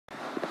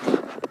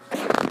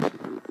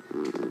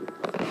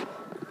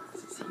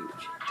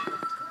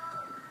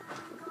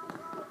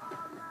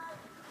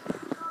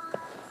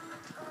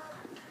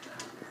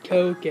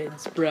Coke and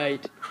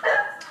Sprite.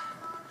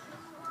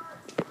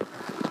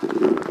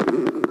 This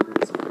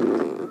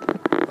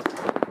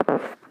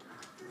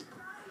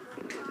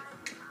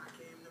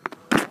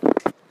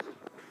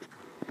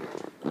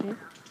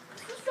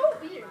is so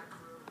weird.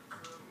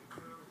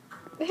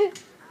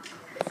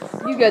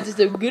 You guys are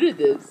so good at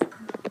this.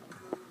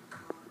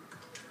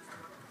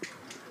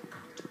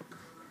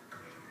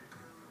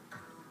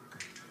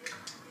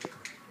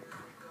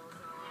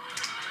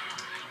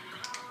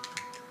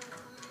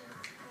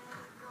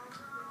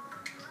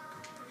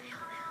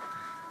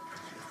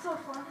 So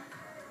fun.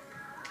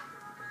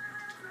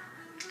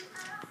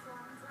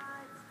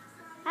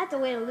 That's a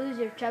way to lose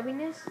your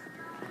chubbiness.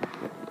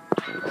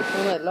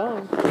 Not that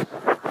long.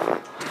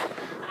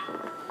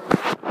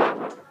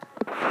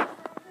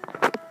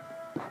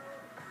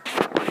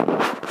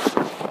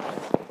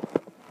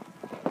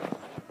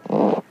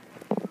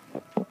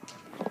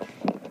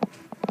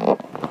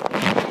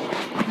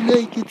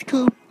 Like it's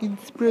Coke and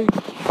Sprite.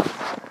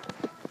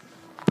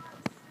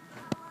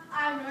 I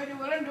have no idea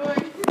what I'm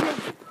doing.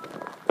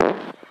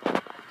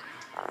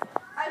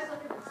 I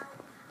suck at this.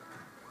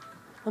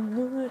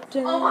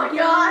 Oh my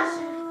gosh!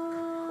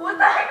 What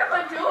the heck am I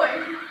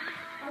doing?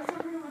 I'm so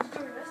pretty much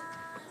doing this.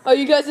 Oh,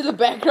 you guys are the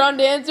background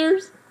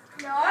dancers?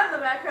 No, I'm the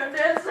background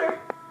dancer.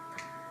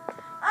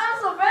 I'm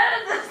so bad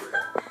at this.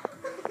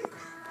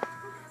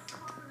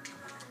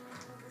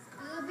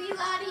 It'll be a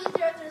lot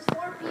easier if there's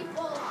 4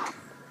 people.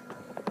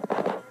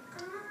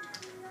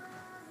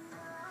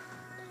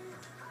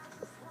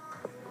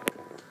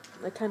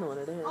 I kind of want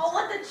to dance. Oh,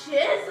 what the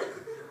chiz?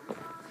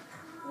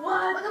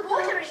 What Well, the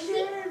boys are chiz?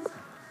 easy.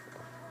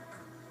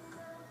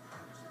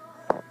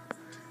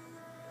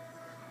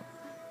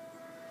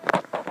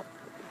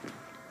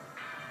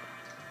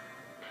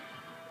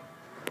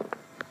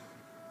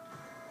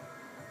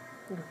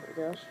 Oh my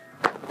gosh.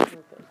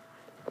 Okay.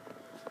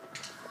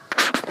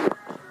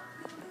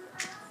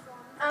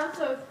 I'm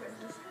so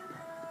princess.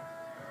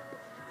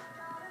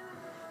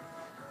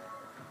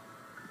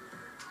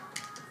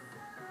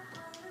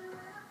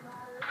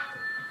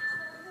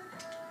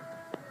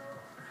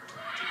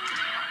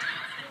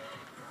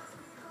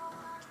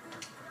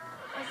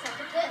 I suck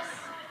at this.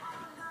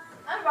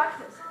 I'm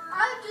breakfast.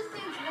 I just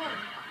danced one.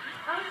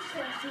 I'm just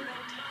gonna see them.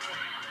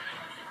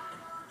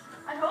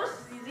 I hope this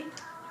is easy.